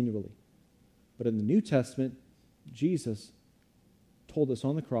made continually. But in the New Testament, Jesus told us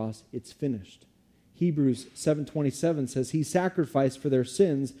on the cross, it's finished. Hebrews 7:27 says he sacrificed for their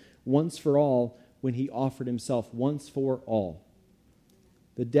sins once for all when he offered himself once for all.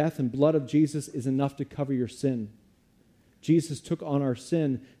 The death and blood of Jesus is enough to cover your sin. Jesus took on our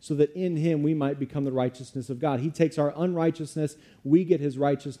sin so that in him we might become the righteousness of God. He takes our unrighteousness, we get his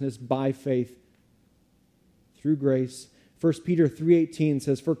righteousness by faith through grace. 1 Peter 3:18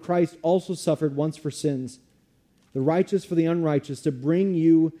 says, for Christ also suffered once for sins, the righteous for the unrighteous, to bring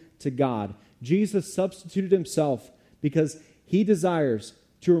you to God. Jesus substituted himself because he desires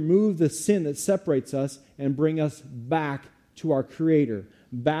to remove the sin that separates us and bring us back to our Creator,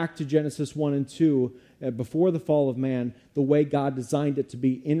 back to Genesis 1 and 2, before the fall of man, the way God designed it to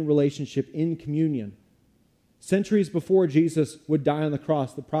be, in relationship, in communion. Centuries before Jesus would die on the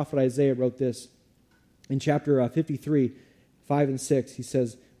cross, the prophet Isaiah wrote this. In chapter 53, 5 and 6, he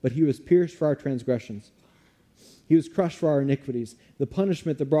says, but he was pierced for our transgressions. He was crushed for our iniquities. The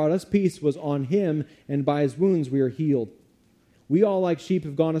punishment that brought us peace was on him, and by his wounds we are healed. We all like sheep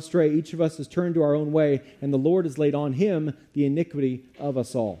have gone astray. Each of us has turned to our own way, and the Lord has laid on him the iniquity of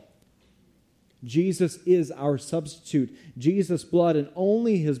us all. Jesus is our substitute. Jesus' blood, and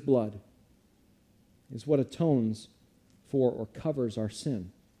only his blood, is what atones for or covers our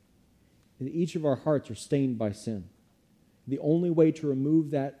sin. And each of our hearts are stained by sin. The only way to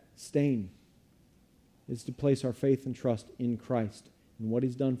remove that stain is to place our faith and trust in Christ and what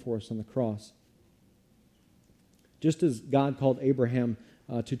he's done for us on the cross. Just as God called Abraham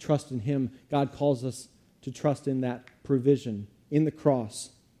to trust in him, God calls us to trust in that provision, in the cross,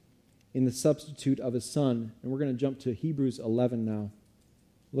 in the substitute of his Son. And we're going to jump to Hebrews 11 now,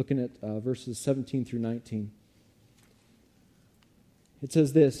 looking at verses 17 through 19. It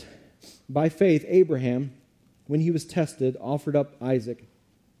says this, by faith Abraham, when he was tested, offered up Isaac.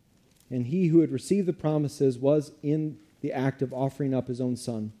 and he who had received the promises was in the act of offering up his own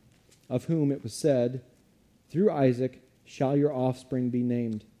son, of whom it was said, through Isaac shall your offspring be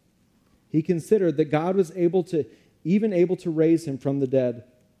named. He considered that God was able to raise him from the dead,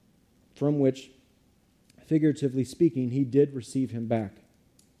 from which, figuratively speaking, he did receive him back.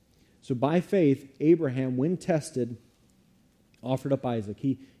 So by faith, Abraham, when tested, offered up Isaac.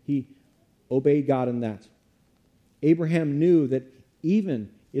 He obeyed God in that. Abraham knew that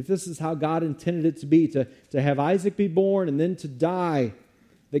even if this is how God intended it to be, to have Isaac be born and then to die,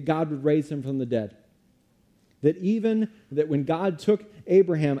 that God would raise him from the dead. That when God took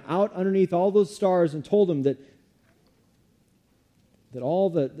Abraham out underneath all those stars and told him that all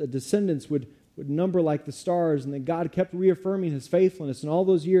the descendants would number like the stars, and that God kept reaffirming his faithfulness in all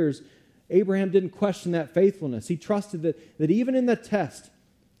those years, Abraham didn't question that faithfulness. He trusted that even in that test,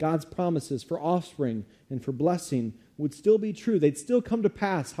 God's promises for offspring and for blessing would still be true. They'd still come to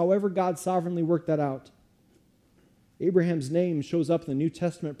pass, however God sovereignly worked that out. Abraham's name shows up in the New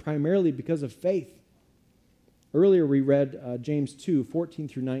Testament primarily because of faith. Earlier we read James 2, 14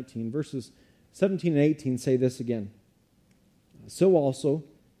 through 19. Verses 17 and 18 say this again. So also,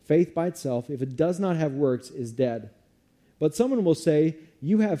 faith by itself, if it does not have works, is dead. But someone will say,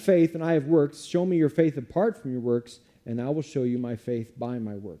 you have faith and I have works. Show me your faith apart from your works, and I will show you my faith by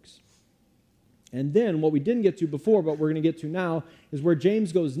my works. And then, what we didn't get to before, but we're going to get to now, is where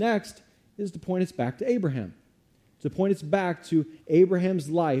James goes next, is to point us back to Abraham. To point us back to Abraham's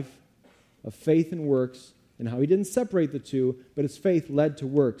life of faith and works, and how he didn't separate the two, but his faith led to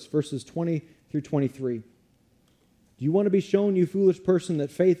works. Verses 20 through 23. Do you want to be shown, you foolish person,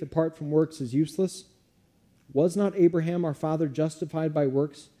 that faith apart from works is useless? Was not Abraham our father justified by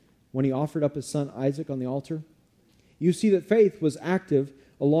works when he offered up his son Isaac on the altar? You see that faith was active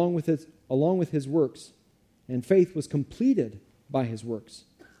along with his works, and faith was completed by his works.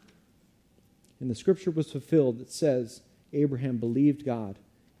 And the scripture was fulfilled that says, Abraham believed God,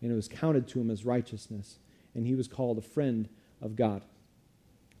 and it was counted to him as righteousness, and he was called a friend of God.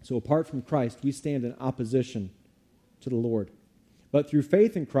 So apart from Christ, we stand in opposition to the Lord. But through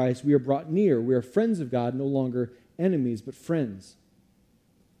faith in Christ, we are brought near. We are friends of God, no longer enemies, but friends.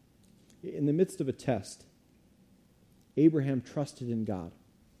 In the midst of a test, Abraham trusted in God.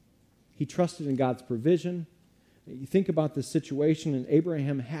 He trusted in God's provision. You think about this situation, and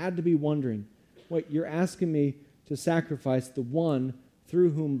Abraham had to be wondering, wait, you're asking me to sacrifice the one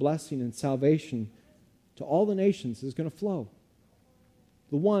through whom blessing and salvation to all the nations is going to flow.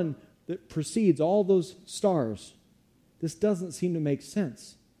 The one that precedes all those stars. This doesn't seem to make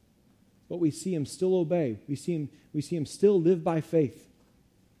sense. But we see him still obey. We see him still live by faith.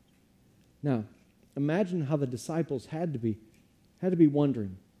 Now, imagine how the disciples had to be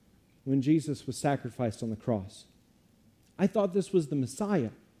wondering when Jesus was sacrificed on the cross. I thought this was the Messiah.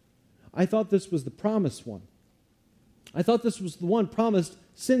 I thought this was the promised one. I thought this was the one promised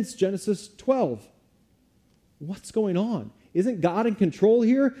since Genesis 12. What's going on? Isn't God in control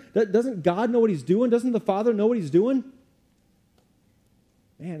here? Doesn't God know what he's doing? Doesn't the Father know what he's doing?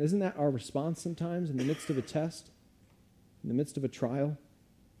 Man, isn't that our response sometimes in the midst of a test? In the midst of a trial?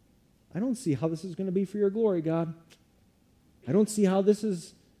 I don't see how this is going to be for your glory, God. I don't see how this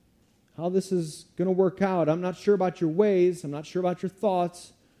is going to work out. I'm not sure about your ways. I'm not sure about your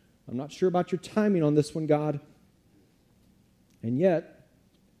thoughts. I'm not sure about your timing on this one, God. And yet,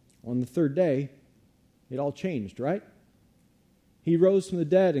 on the third day, it all changed, right? He rose from the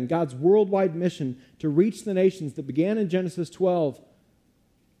dead, and God's worldwide mission to reach the nations that began in Genesis 12,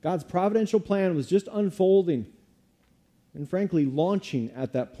 God's providential plan was just unfolding and frankly launching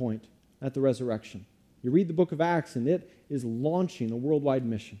at that point, at the resurrection. You read the book of Acts, and it is launching a worldwide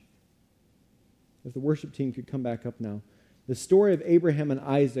mission. If the worship team could come back up now. The story of Abraham and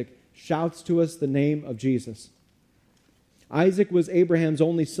Isaac shouts to us the name of Jesus. Isaac was Abraham's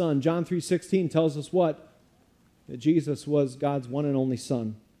only son. John 3:16 tells us what? That Jesus was God's one and only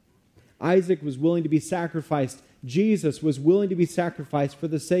son. Isaac was willing to be sacrificed. Jesus was willing to be sacrificed for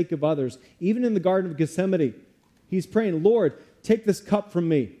the sake of others. Even in the Garden of Gethsemane, he's praying, Lord, take this cup from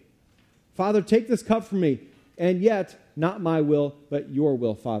me. Father, take this cup from me. And yet, not my will, but your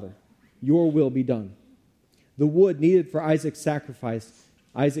will, Father. Your will be done. The wood needed for Isaac's sacrifice,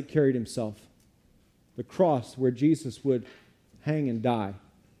 Isaac carried himself. The cross where Jesus would hang and die,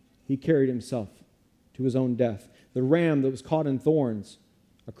 he carried himself to his own death. The ram that was caught in thorns,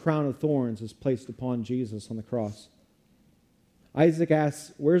 a crown of thorns is placed upon Jesus on the cross. Isaac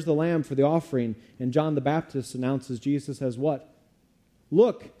asks, where's the lamb for the offering? And John the Baptist announces Jesus as what?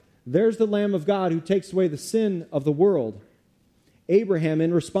 Look, there's the Lamb of God who takes away the sin of the world. Abraham,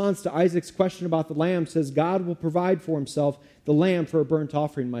 in response to Isaac's question about the lamb, says, God will provide for himself the lamb for a burnt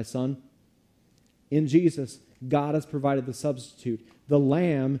offering, my son. In Jesus, God has provided the substitute, the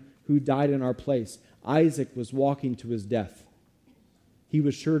lamb who died in our place. Isaac was walking to his death. He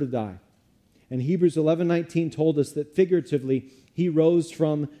was sure to die. And Hebrews 11:19 told us that figuratively, he rose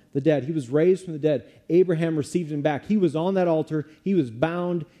from the dead. He was raised from the dead. Abraham received him back. He was on that altar. He was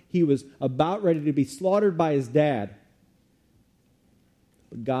bound. He was about ready to be slaughtered by his dad.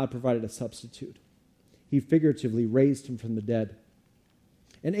 But God provided a substitute. He figuratively raised him from the dead.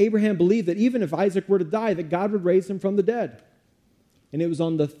 And Abraham believed that even if Isaac were to die, that God would raise him from the dead. And it was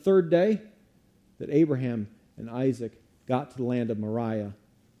on the third day that Abraham and Isaac got to the land of Moriah,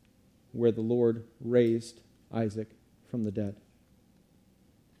 where the Lord raised Isaac from the dead.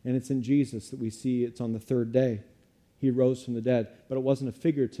 And it's in Jesus that we see it's on the third day he rose from the dead. But it wasn't a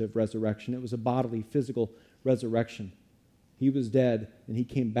figurative resurrection. It was a bodily, physical resurrection. He was dead, and he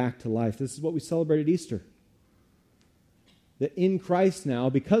came back to life. This is what we celebrate at Easter. That in Christ now,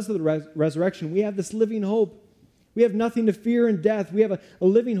 because of the resurrection, we have this living hope. We have nothing to fear in death. We have a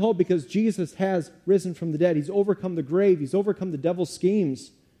living hope because Jesus has risen from the dead. He's overcome the grave. He's overcome the devil's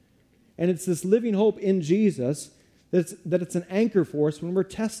schemes. And it's this living hope in Jesus that it's an anchor for us when we're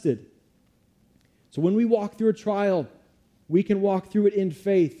tested. So when we walk through a trial, we can walk through it in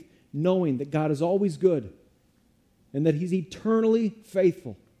faith, knowing that God is always good and that he's eternally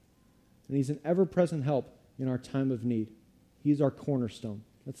faithful and he's an ever-present help in our time of need. He's our cornerstone.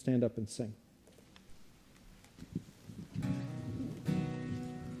 Let's stand up and sing.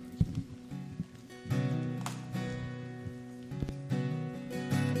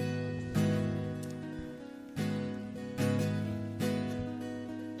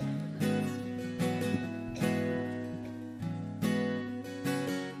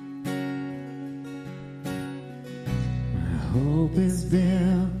 Hope is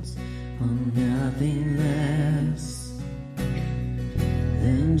built on nothing less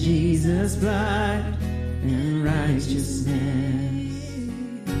than Jesus' blood and righteousness.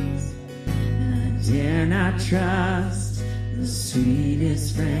 I dare not trust the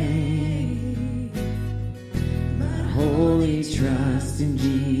sweetest frame, but wholly trust in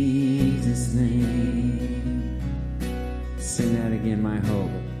Jesus' name. Sing that again, my hope.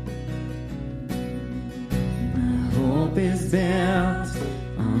 Hope is built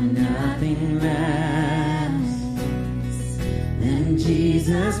on nothing less than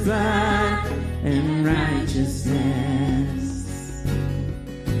Jesus' blood and righteousness.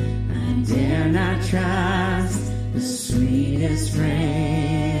 I dare not trust the sweetest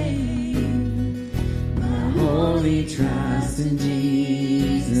frame, but wholly trust in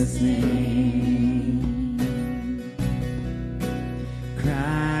Jesus' name.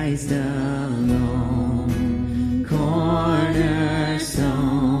 Christ alone,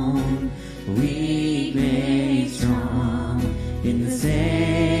 cornerstone, weak made strong in the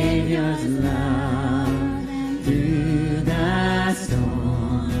Savior's love. Through the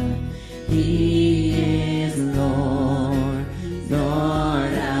storm, he is Lord,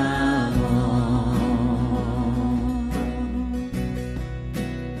 Lord of all.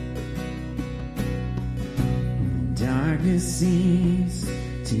 When darkness seems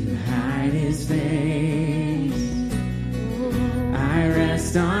to hide his face, I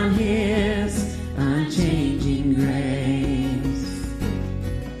rest on his unchanging grace.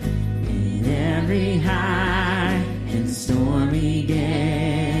 In every high and stormy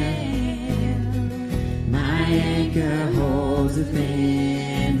gale, my anchor holds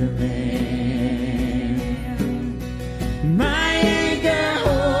within the veil. My anchor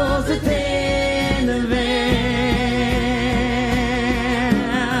holds within the veil.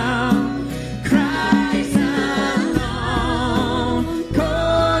 Christ alone,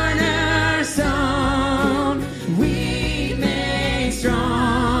 cornerstone, we made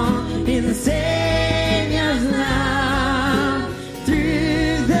strong in the Savior's love.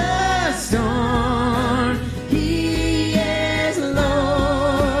 Through the storm, he is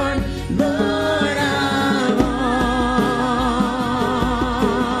Lord, Lord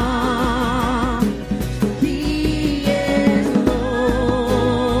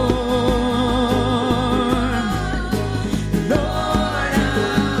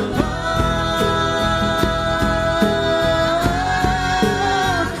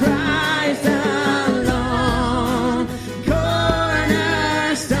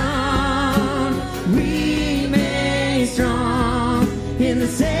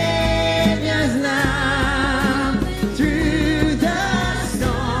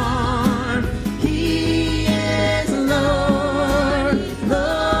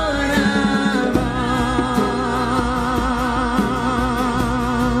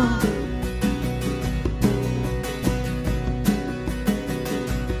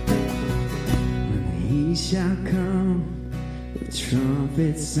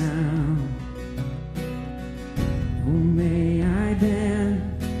sound. Oh, may I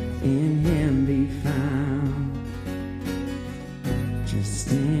then in him be found,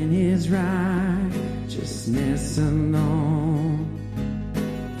 just in his righteousness alone,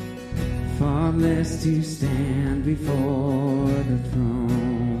 faultless to stand before the throne.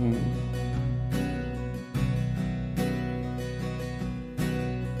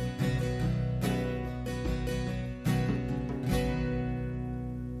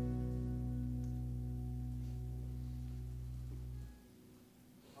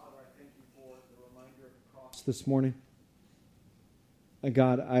 This morning.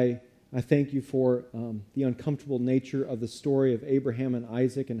 God, I thank you for the uncomfortable nature of the story of Abraham and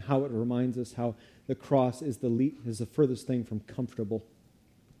Isaac and how it reminds us how the cross is the furthest thing from comfortable.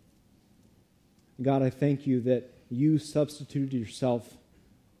 God, I thank you that you substituted yourself,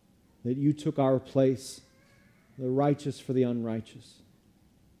 that you took our place, the righteous for the unrighteous,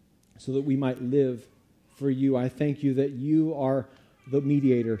 so that we might live for you. I thank you that you are the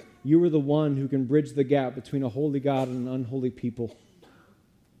mediator. You are the one who can bridge the gap between a holy God and an unholy people.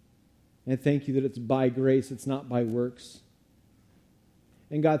 And thank you that it's by grace, it's not by works.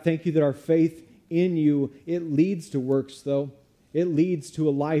 And God, thank you that our faith in you, it leads to works, though. It leads to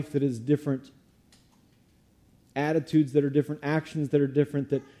a life that is different. Attitudes that are different, actions that are different,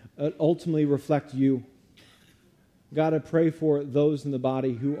 that ultimately reflect you. God, I pray for those in the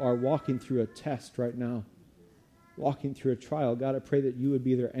body who are walking through a test right now, walking through a trial. God, I pray that you would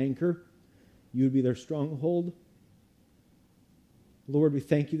be their anchor. You would be their stronghold. Lord, we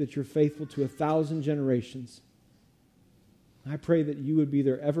thank you that you're faithful to 1,000 generations. I pray that you would be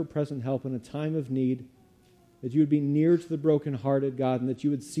their ever-present help in a time of need, that you would be near to the brokenhearted, God, and that you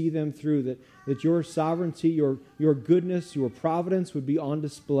would see them through, that your sovereignty, your goodness, your providence would be on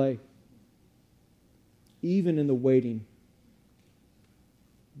display, even in the waiting.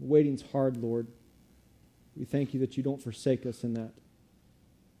 Waiting's hard, Lord. We thank you that you don't forsake us in that.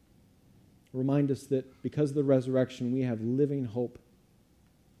 Remind us that because of the resurrection, we have living hope.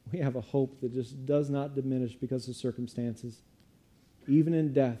 We have a hope that just does not diminish because of circumstances. Even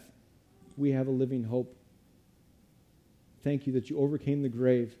in death, we have a living hope. Thank you that you overcame the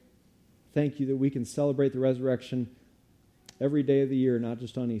grave. Thank you that we can celebrate the resurrection every day of the year, not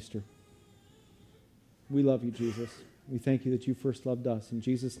just on Easter. We love you, Jesus. We thank you that you first loved us. In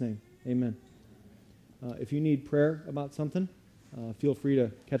Jesus' name, amen. If you need prayer about something, feel free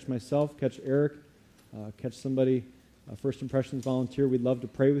to catch myself, catch Eric, catch somebody, First Impressions volunteer. We'd love to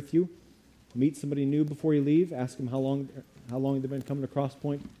pray with you. Meet somebody new before you leave. Ask them how long they've been coming to Cross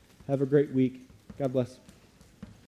Point. Have a great week. God bless.